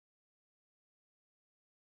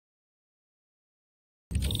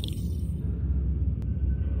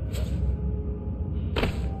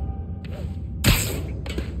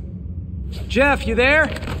Jeff, you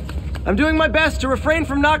there? I'm doing my best to refrain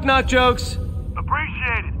from knock-knock jokes.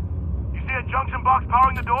 Appreciate it. You see a junction box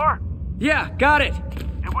powering the door? Yeah, got it.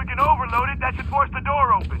 If we can overload it, that should force the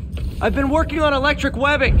door open. I've been working on electric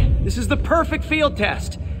webbing. This is the perfect field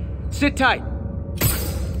test. Sit tight.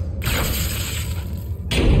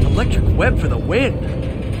 Electric web for the win.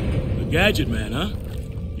 The gadget man, huh?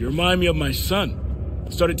 You remind me of my son.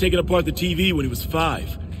 Started taking apart the TV when he was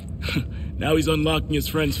 5. Now he's unlocking his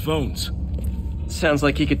friends' phones. Sounds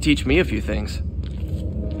like he could teach me a few things.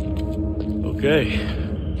 Okay.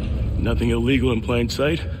 Nothing illegal in plain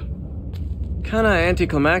sight? Kinda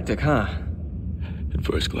anticlimactic, huh? At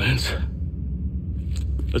first glance.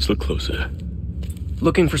 Let's look closer.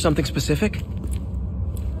 Looking for something specific?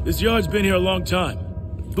 This yard's been here a long time.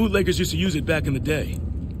 Bootleggers used to use it back in the day.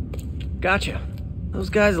 Gotcha. Those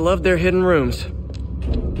guys loved their hidden rooms.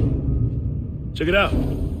 Check it out.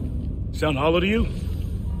 Sound hollow to you?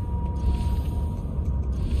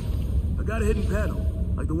 I got a hidden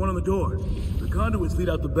panel, like the one on the door. The conduits lead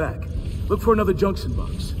out the back. Look for another junction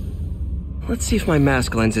box. Let's see if my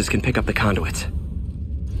mask lenses can pick up the conduits.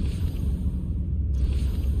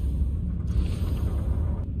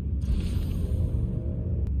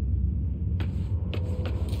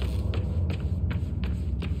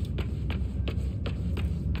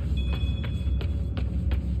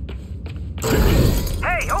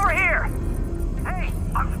 Hey, over here! Hey,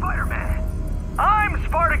 I'm Spiderman. I'm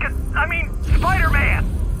Spartacus. I mean, Spiderman.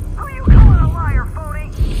 Who you calling a liar, phony?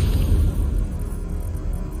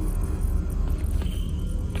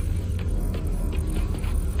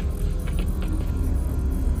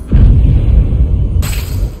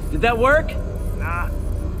 Did that work? Nah,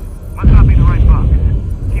 must not be the right box.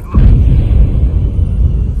 Keep looking.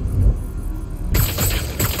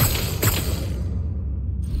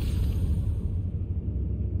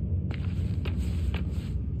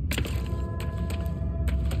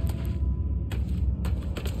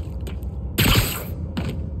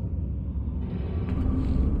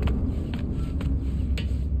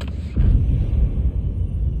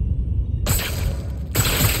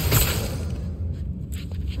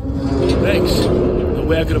 Thanks. No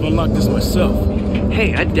way I could have unlocked this myself.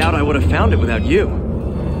 Hey, I doubt I would have found it without you.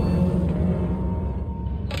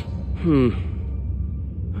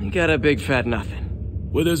 We got a big fat nothing.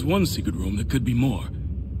 Well, there's one secret room, there could be more.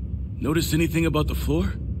 Notice anything about the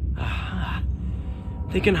floor? Aha.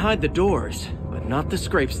 They can hide the doors, but not the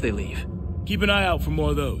scrapes they leave. Keep an eye out for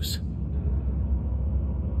more of those.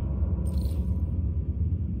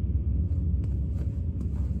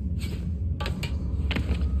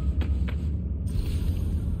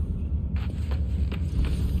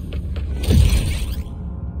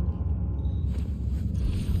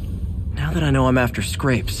 Now that I know I'm after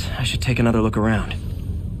scrapes, I should take another look around.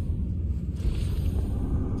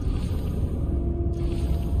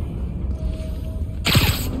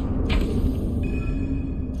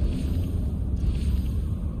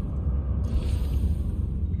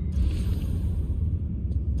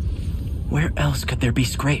 Where else could there be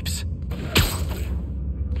scrapes?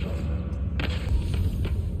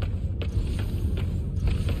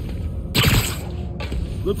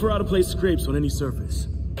 Look for out-of-place scrapes on any surface.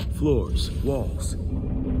 Floors, walls.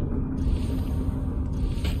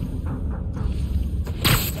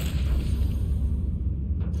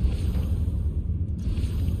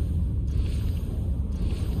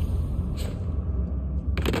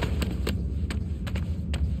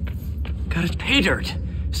 Got it. Pay dirt.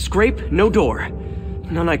 Scrape, no door.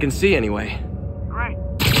 None I can see anyway. Great.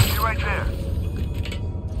 Be right there.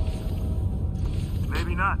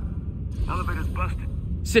 Maybe not. Elevator's busted.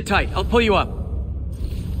 Sit tight. I'll pull you up.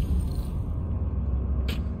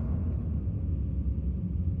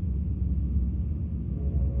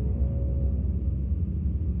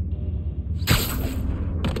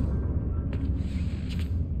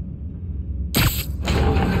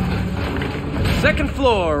 Second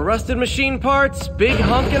floor, rusted machine parts, big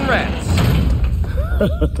honkin' rats.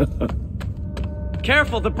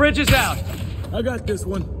 Careful, the bridge is out. I got this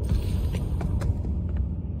one.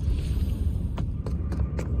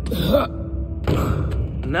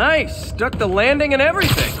 Nice, stuck the landing and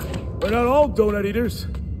everything. We're not all donut eaters.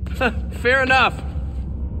 Fair enough.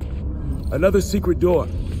 Another secret door.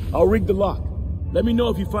 I'll rig the lock. Let me know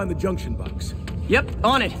if you find the junction box. Yep,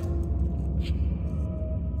 on it.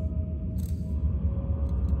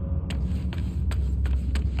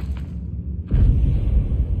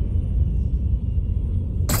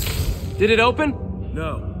 Did it open?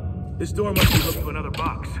 No. This door must be looking for another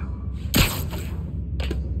box.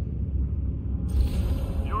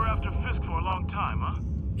 You were after Fisk for a long time, huh?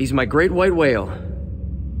 He's my great white whale.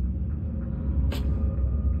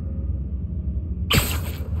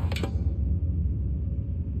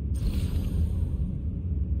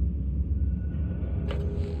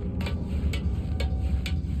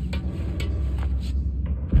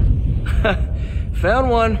 Found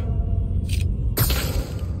one.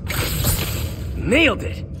 Nailed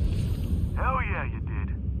it. Hell yeah, you did.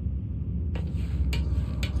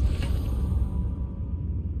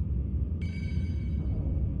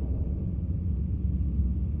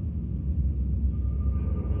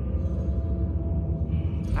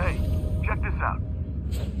 Hey, check this out.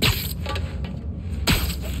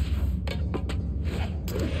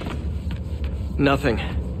 Nothing.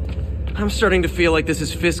 I'm starting to feel like this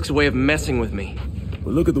is Fisk's way of messing with me.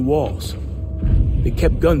 But look at the walls. They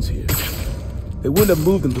kept guns here. They wouldn't have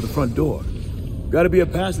moved them to the front door. Gotta be a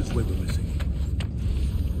passageway we're missing.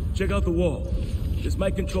 Check out the wall. This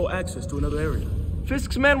might control access to another area.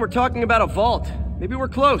 Fisk's men were talking about a vault. Maybe we're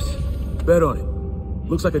close. Bet on it.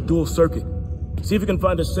 Looks like a dual circuit. See if you can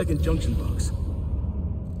find a second junction box.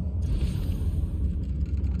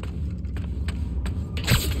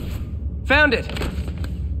 Found it!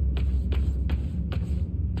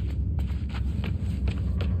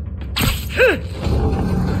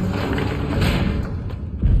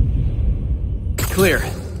 Clear.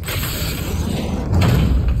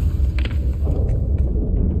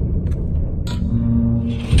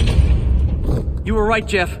 You were right,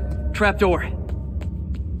 Jeff. Trapdoor.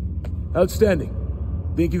 Outstanding.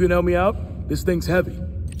 Think you can help me out? This thing's heavy.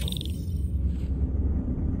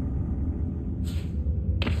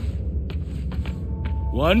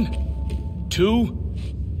 One, two,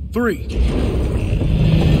 three.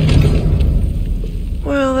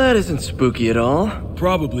 Well, that isn't spooky at all.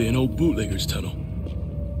 Probably an old bootlegger's tunnel.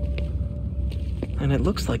 And it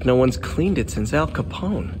looks like no one's cleaned it since Al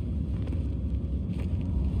Capone.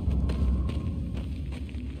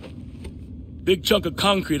 Big chunk of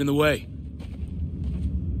concrete in the way.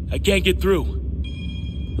 I can't get through.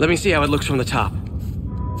 Let me see how it looks from the top.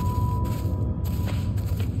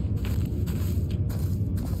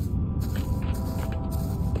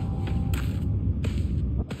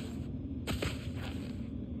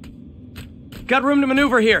 Got room to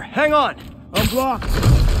maneuver here. Hang on. I'm blocked.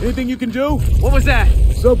 Anything you can do? What was that?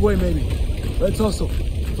 Subway, maybe. Let's hustle.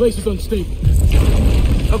 The place is unstable.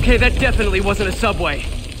 Okay, that definitely wasn't a subway.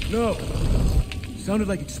 No. Sounded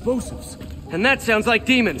like explosives. And that sounds like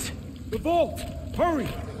demons. The vault! Hurry!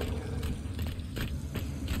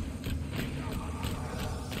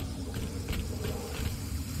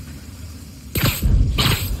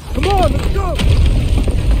 Come on, let's go!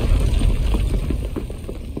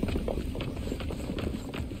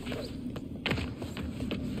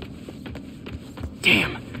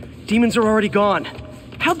 Damn. Demons are already gone.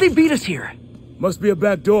 How'd they beat us here? Must be a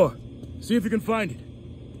back door. See if you can find it.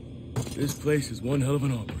 This place is one hell of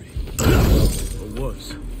an armory. Or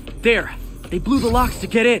was. There. They blew the locks to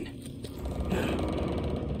get in.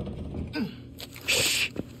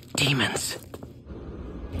 Shh. Demons.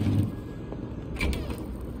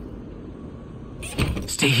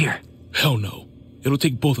 Stay here. Hell no. It'll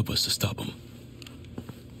take both of us to stop them.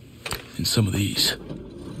 And some of these.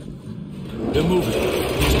 They're moving.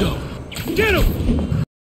 Let's go. Get them!